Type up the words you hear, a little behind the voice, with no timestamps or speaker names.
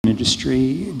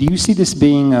industry. Do you see this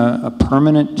being a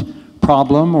permanent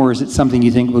problem, or is it something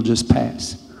you think will just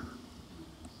pass?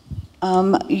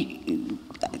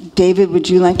 David, would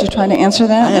you like to try to answer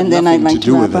that? And then I'd like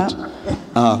to wrap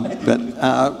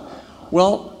up.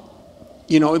 Well,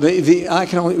 you know, I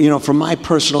can only, you know, from my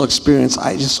personal experience,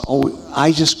 I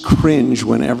just cringe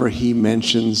whenever he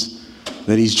mentions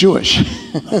that he's Jewish.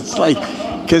 It's like,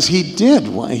 because he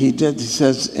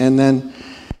says, and then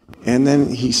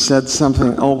he said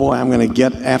something, oh boy, I'm going to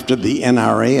get after the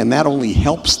NRA, and that only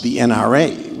helps the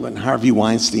NRA when Harvey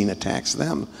Weinstein attacks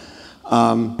them.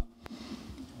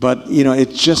 But, you know,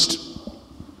 it's just,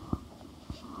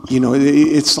 you know,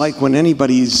 it's like when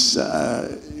anybody's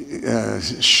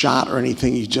shot or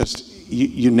anything,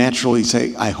 you naturally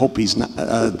say, I hope he's not,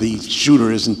 the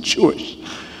shooter isn't Jewish.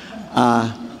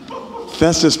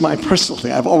 That's just my personal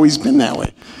thing. I've always been that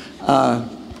way.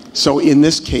 So in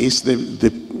this case,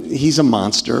 he's a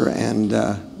monster, and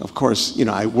of course, you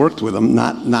know, I worked with him,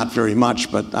 not very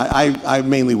much, but I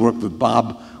mainly worked with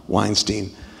Bob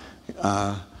Weinstein.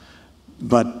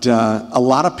 But a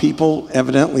lot of people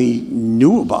evidently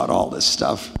knew about all this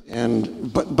stuff,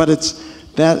 but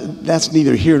that's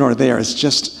neither here nor there. It's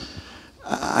just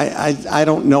I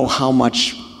don't know how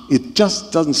much. It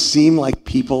just doesn't seem like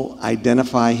people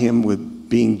identify him with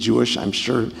being Jewish. I'm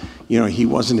sure, you know, he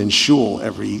wasn't in shul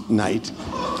every night.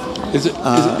 Is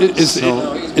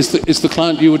the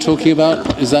client you were talking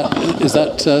about? Is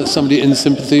that somebody in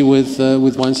sympathy with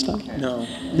Weinstein? No.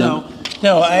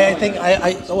 I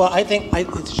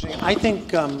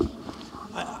think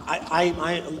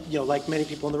you know, like many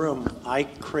people in the room, I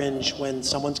cringe when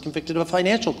someone's convicted of a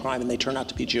financial crime and they turn out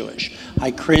to be Jewish.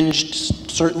 I cringed,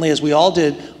 certainly, as we all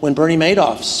did, when Bernie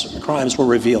Madoff's crimes were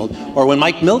revealed, or when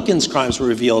Mike Milken's crimes were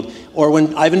revealed, or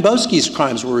when Ivan Boesky's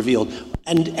crimes were revealed.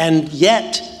 And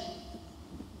yet,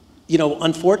 you know,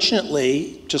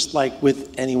 unfortunately, just like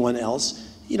with anyone else,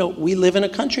 you know, we live in a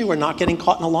country where not getting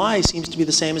caught in a lie seems to be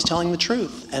the same as telling the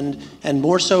truth, and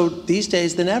more so these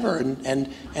days than ever. And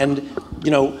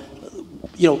you know,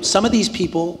 some of these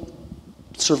people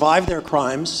survive their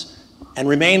crimes and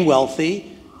remain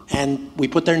wealthy, and we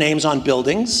put their names on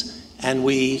buildings and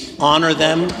we honor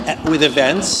them with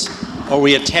events, or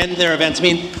we attend their events. I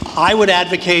mean, I would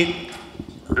advocate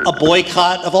a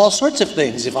boycott of all sorts of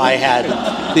things if I had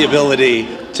the ability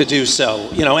to do so,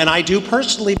 you know, and I do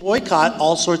personally boycott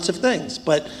all sorts of things,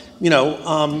 but you know,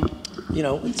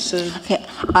 it's okay.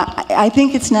 I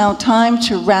think it's now time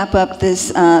to wrap up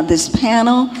this this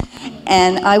panel,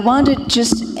 and I want to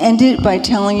just end it by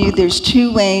telling you there's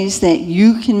two ways that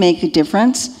you can make a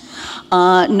difference.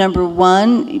 Number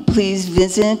one, please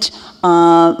visit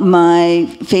my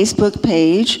Facebook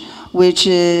page, which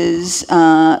is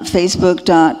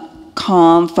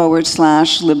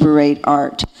facebook.com/Liberate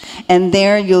Art. And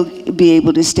there you'll be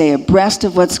able to stay abreast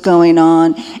of what's going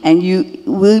on, and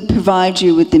we'll provide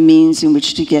you with the means in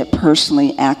which to get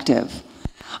personally active.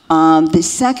 The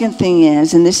second thing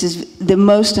is, and this is the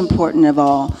most important of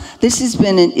all, this has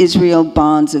been an Israel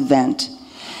Bonds event.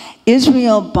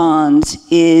 Israel Bonds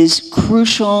is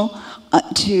crucial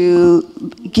to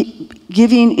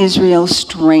giving Israel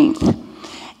strength.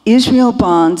 Israel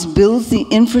Bonds builds the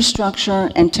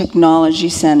infrastructure and technology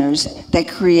centers that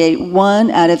create 1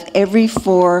 out of every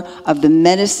 4 of the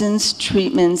medicines,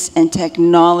 treatments, and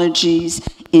technologies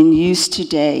in use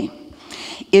today.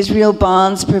 Israel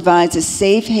Bonds provides a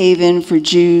safe haven for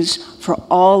Jews for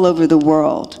all over the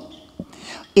world.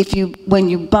 When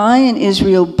you buy an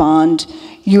Israel bond,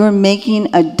 you are making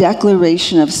a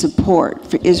declaration of support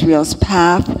for Israel's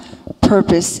path,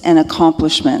 purpose, and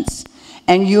accomplishments.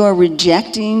 And you are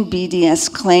rejecting BDS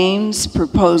claims,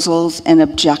 proposals, and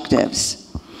objectives.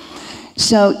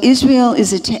 So Israel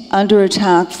is under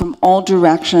attack from all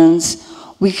directions.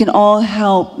 We can all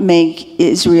help make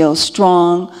Israel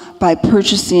strong by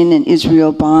purchasing an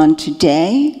Israel bond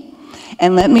today.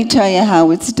 And let me tell you how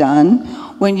it's done.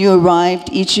 When you arrived,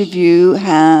 each of you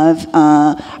have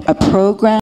a program